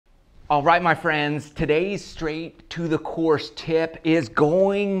All right, my friends, today's straight to the course tip is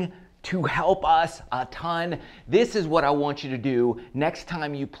going to help us a ton. This is what I want you to do next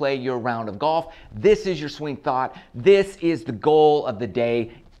time you play your round of golf. This is your swing thought. This is the goal of the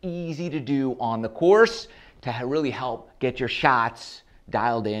day. Easy to do on the course to really help get your shots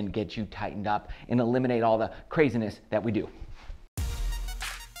dialed in, get you tightened up, and eliminate all the craziness that we do.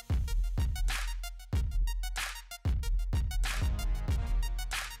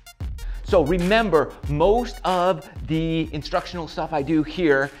 So remember, most of the instructional stuff I do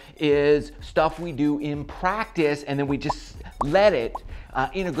here is stuff we do in practice, and then we just let it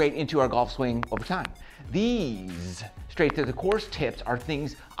integrate into our golf swing over time. These straight to the course tips are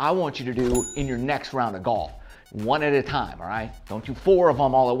things I want you to do in your next round of golf, one at a time, all right? Don't do 4 of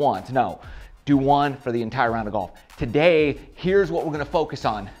them all at once, no. Do one for the entire round of golf. Today, here's what we're gonna focus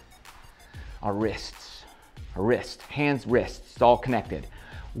on. Our wrists, hands, wrists, it's all connected.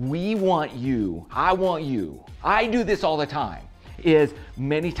 We want you, I do this all the time, is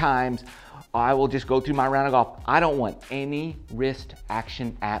many times I will just go through my round of golf. I don't want any wrist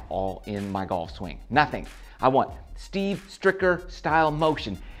action at all in my golf swing, nothing. I want Steve Stricker style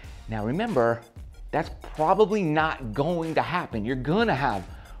motion. Now remember, that's probably not going to happen. You're gonna have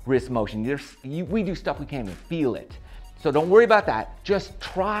wrist motion. We do stuff we can't even feel it. So don't worry about that. Just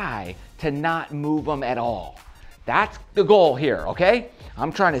try to not move them at all. That's the goal here, okay?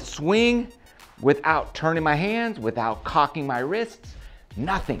 I'm trying to swing without turning my hands, without cocking my wrists,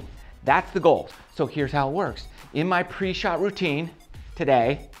 nothing. That's the goal. So here's how it works. In my pre-shot routine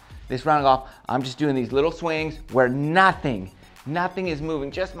today, this round of golf, I'm just doing these little swings where nothing is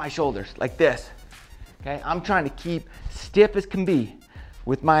moving, just my shoulders, like this, okay? I'm trying to keep stiff as can be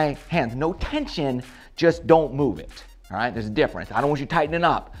with my hands. No tension, just don't move it, all right? There's a difference. I don't want you tightening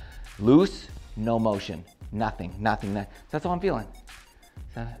up. Loose, no motion. Nothing. That's all I'm feeling.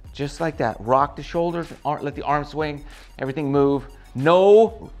 Just like that. Rock the shoulders, let the arms swing, everything move.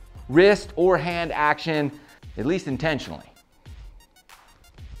 No wrist or hand action, at least intentionally.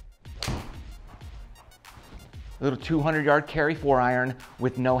 A little 200-yard carry 4-iron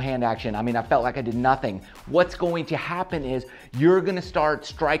with no hand action. I mean, I felt like I did nothing. What's going to happen is you're gonna start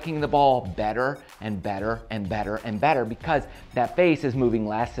striking the ball better and better and better and better because that face is moving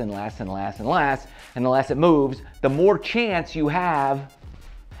less and less and less and less, and the less it moves, the more chance you have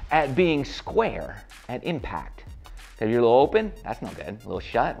at being square at impact. Because you're a little open, that's no good. A little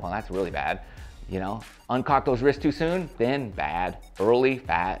shut, well, that's really bad. You know, uncock those wrists too soon, thin, bad. Early,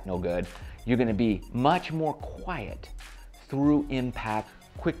 fat, no good. You're gonna be much more quiet through impact.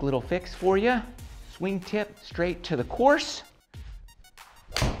 Quick little fix for you. Swing tip straight to the course.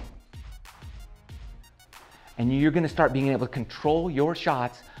 And you're gonna start being able to control your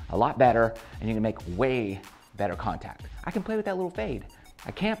shots a lot better, and you're gonna make way better contact. I can play with that little fade.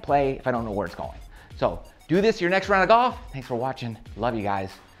 I can't play if I don't know where it's going. So do this your next round of golf. Thanks for watching. Love you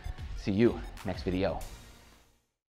guys. See you next video.